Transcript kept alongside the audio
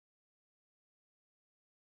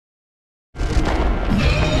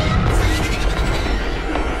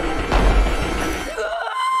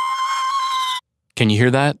Can you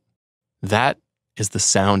hear that? That is the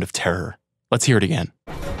sound of terror. Let's hear it again.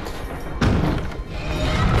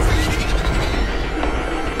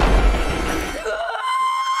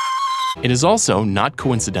 It is also, not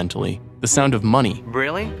coincidentally, the sound of money.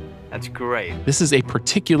 Really? That's great. This is a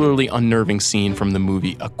particularly unnerving scene from the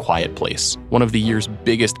movie A Quiet Place, one of the year's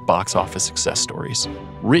biggest box office success stories.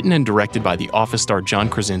 Written and directed by The Office star John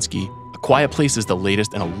Krasinski, A Quiet Place is the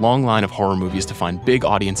latest in a long line of horror movies to find big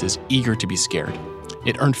audiences eager to be scared.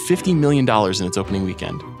 It earned $50 million in its opening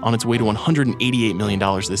weekend, on its way to $188 million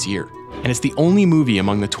this year. And it's the only movie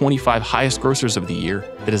among the 25 highest grossers of the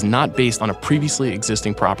year that is not based on a previously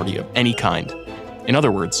existing property of any kind. In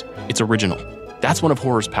other words, it's original. That's one of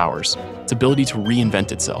horror's powers, its ability to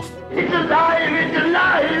reinvent itself. It's alive! It's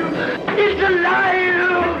alive! It's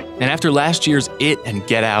alive! And after last year's It and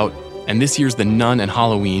Get Out, and this year's The Nun and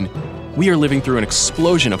Halloween, we are living through an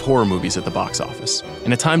explosion of horror movies at the box office.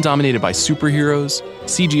 In a time dominated by superheroes,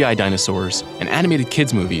 CGI dinosaurs, and animated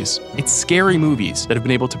kids movies, it's scary movies that have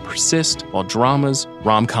been able to persist while dramas,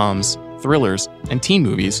 rom-coms, thrillers, and teen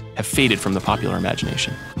movies have faded from the popular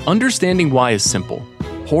imagination. Understanding why is simple.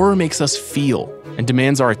 Horror makes us feel and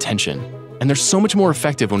demands our attention, and they're so much more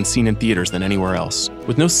effective when seen in theaters than anywhere else.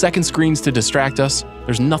 With no second screens to distract us,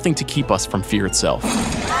 there's nothing to keep us from fear itself.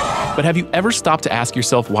 But have you ever stopped to ask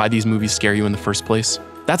yourself why these movies scare you in the first place?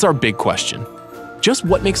 That's our big question. Just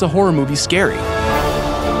what makes a horror movie scary?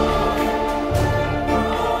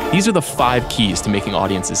 These are the 5 keys to making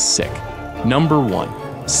audiences sick. Number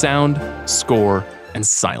 1, sound, score, and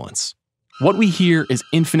silence. What we hear is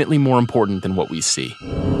infinitely more important than what we see.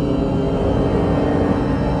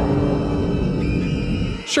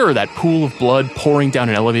 Sure, that pool of blood pouring down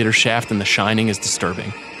an elevator shaft in The Shining is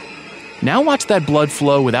disturbing. Now watch that blood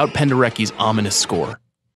flow without Penderecki's ominous score.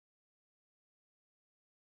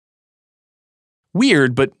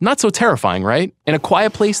 Weird, but not so terrifying, right? In A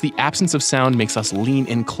Quiet Place, the absence of sound makes us lean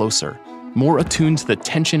in closer, more attuned to the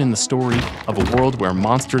tension in the story of a world where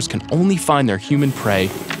monsters can only find their human prey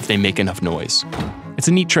if they make enough noise. It's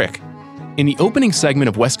a neat trick. In the opening segment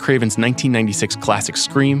of Wes Craven's 1996 classic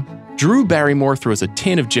Scream, Drew Barrymore throws a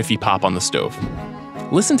tin of Jiffy Pop on the stove.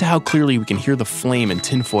 Listen to how clearly we can hear the flame and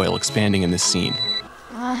tinfoil expanding in this scene.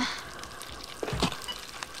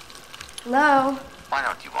 Hello? Why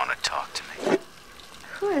don't you want to talk to me?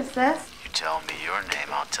 Who is this? You tell me your name,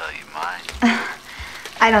 I'll tell you mine.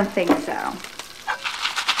 I don't think so.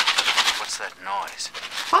 What's that noise?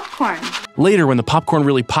 Popcorn. Later, when the popcorn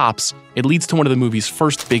really pops, it leads to one of the movie's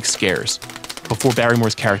first big scares, before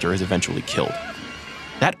Barrymore's character is eventually killed.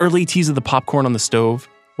 That early tease of the popcorn on the stove,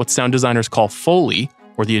 what sound designers call Foley,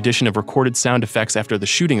 or the addition of recorded sound effects after the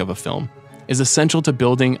shooting of a film, is essential to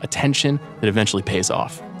building a tension that eventually pays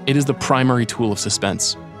off. It is the primary tool of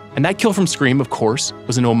suspense. And that kill from Scream, of course,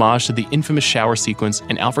 was an homage to the infamous shower sequence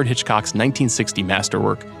in Alfred Hitchcock's 1960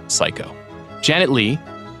 masterwork, Psycho. Janet Leigh,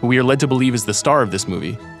 who we are led to believe is the star of this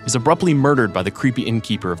movie, is abruptly murdered by the creepy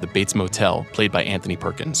innkeeper of the Bates Motel, played by Anthony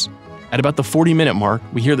Perkins. At about the 40-minute mark,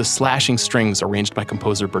 we hear the slashing strings arranged by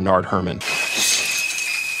composer Bernard Herrmann.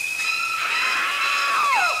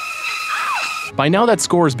 By now, that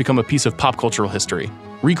score has become a piece of pop cultural history,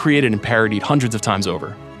 recreated and parodied hundreds of times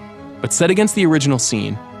over. But set against the original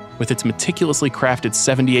scene, with its meticulously crafted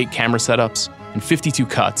 78 camera setups and 52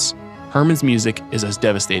 cuts, Herrmann's music is as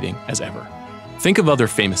devastating as ever. Think of other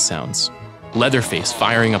famous sounds. Leatherface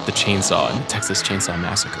firing up the chainsaw in the Texas Chainsaw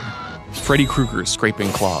Massacre. Freddy Krueger's scraping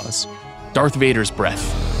claws. Darth Vader's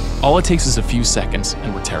breath. All it takes is a few seconds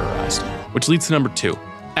and we're terrorized. Which leads to number 2,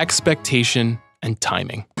 expectation and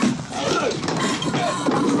timing.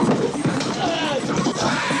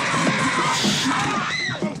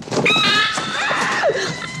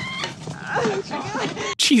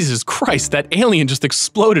 Jesus Christ, that alien just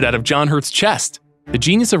exploded out of John Hurt's chest. The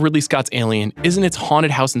genius of Ridley Scott's Alien isn't its haunted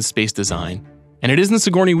house in space design, and it isn't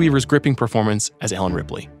Sigourney Weaver's gripping performance as Ellen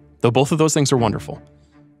Ripley, though both of those things are wonderful.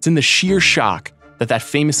 It's in the sheer shock that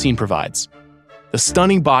famous scene provides. The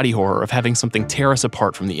stunning body horror of having something tear us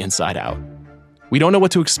apart from the inside out. We don't know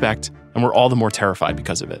what to expect, and we're all the more terrified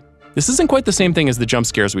because of it. This isn't quite the same thing as the jump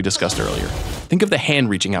scares we discussed earlier. Think of the hand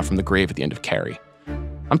reaching out from the grave at the end of Carrie.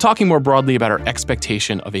 I'm talking more broadly about our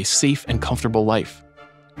expectation of a safe and comfortable life.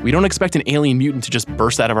 We don't expect an alien mutant to just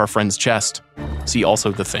burst out of our friend's chest. See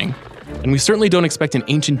also The Thing. And we certainly don't expect an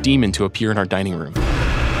ancient demon to appear in our dining room.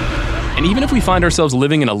 And even if we find ourselves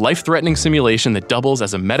living in a life-threatening simulation that doubles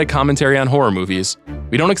as a meta-commentary on horror movies,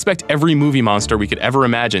 we don't expect every movie monster we could ever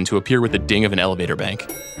imagine to appear with the ding of an elevator bank.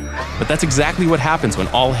 But that's exactly what happens when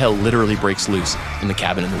all hell literally breaks loose in the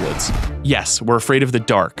cabin in the woods. Yes, we're afraid of the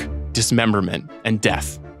dark, dismemberment, and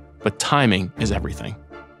death, but timing is everything.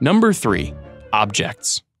 Number 3,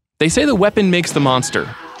 Objects. They say the weapon makes the monster.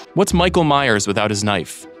 What's Michael Myers without his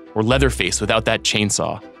knife? Or Leatherface without that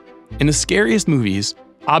chainsaw? In the scariest movies,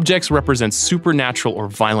 objects represent supernatural or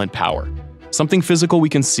violent power. Something physical we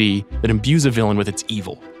can see that imbues a villain with its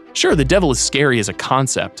evil. Sure, the devil is scary as a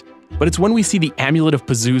concept, but it's when we see the amulet of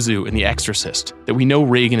Pazuzu in The Exorcist that we know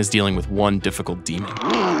Reagan is dealing with one difficult demon.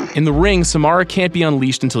 In The Ring, Samara can't be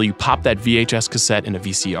unleashed until you pop that VHS cassette in a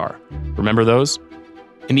VCR. Remember those?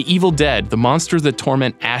 In The Evil Dead, the monsters that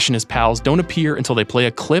torment Ash and his pals don't appear until they play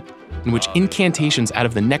a clip in which incantations out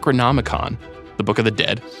of the Necronomicon, the Book of the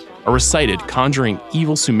Dead, are recited, conjuring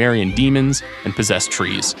evil Sumerian demons and possessed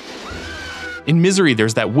trees. In Misery,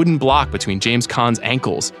 there's that wooden block between James Caan's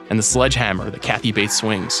ankles and the sledgehammer that Kathy Bates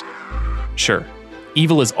swings. Sure,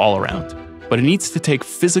 evil is all around, but it needs to take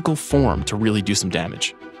physical form to really do some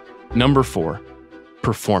damage. Number 4,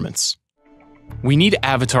 performance. We need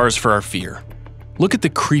avatars for our fear. Look at the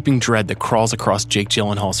creeping dread that crawls across Jake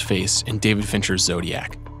Gyllenhaal's face in David Fincher's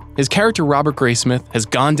Zodiac. His character Robert Graysmith has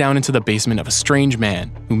gone down into the basement of a strange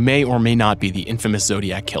man who may or may not be the infamous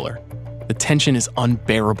Zodiac killer. The tension is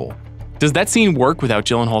unbearable. Does that scene work without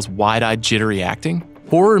Gyllenhaal's wide-eyed, jittery acting?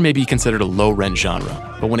 Horror may be considered a low-rent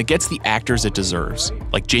genre, but when it gets the actors it deserves,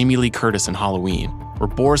 like Jamie Lee Curtis in Halloween, or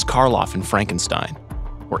Boris Karloff in Frankenstein,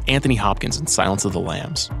 or Anthony Hopkins in Silence of the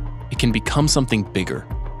Lambs, it can become something bigger.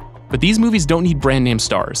 But these movies don't need brand-name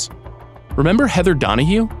stars. Remember Heather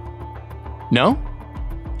Donahue? No?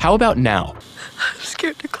 How about now? I'm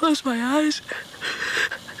scared to close my eyes.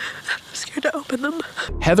 I'm scared to open them.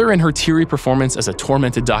 Heather and her teary performance as a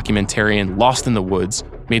tormented documentarian lost in the woods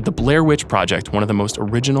made the Blair Witch Project one of the most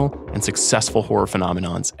original and successful horror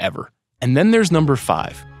phenomenons ever. And then there's number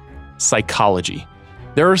 5, psychology.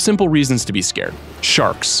 There are simple reasons to be scared.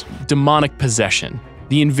 Sharks, demonic possession,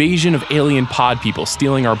 the invasion of alien pod people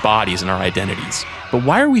stealing our bodies and our identities. But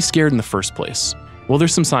why are we scared in the first place? Well,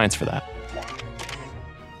 there's some science for that.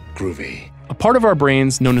 Groovy. A part of our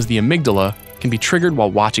brains known as the amygdala can be triggered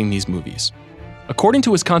while watching these movies. According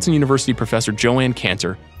to Wisconsin University professor Joanne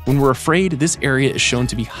Cantor, when we're afraid, this area is shown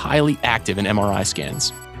to be highly active in MRI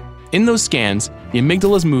scans. In those scans, the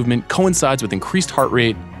amygdala's movement coincides with increased heart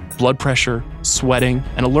rate, blood pressure, sweating,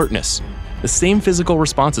 and alertness, the same physical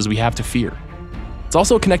responses we have to fear. It's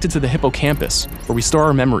also connected to the hippocampus, where we store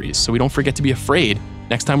our memories so we don't forget to be afraid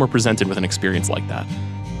next time we're presented with an experience like that.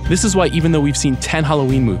 This is why even though we've seen 10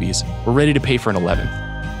 Halloween movies, we're ready to pay for an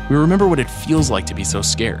 11th. We remember what it feels like to be so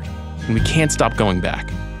scared, and we can't stop going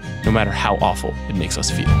back, no matter how awful it makes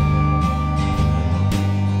us feel.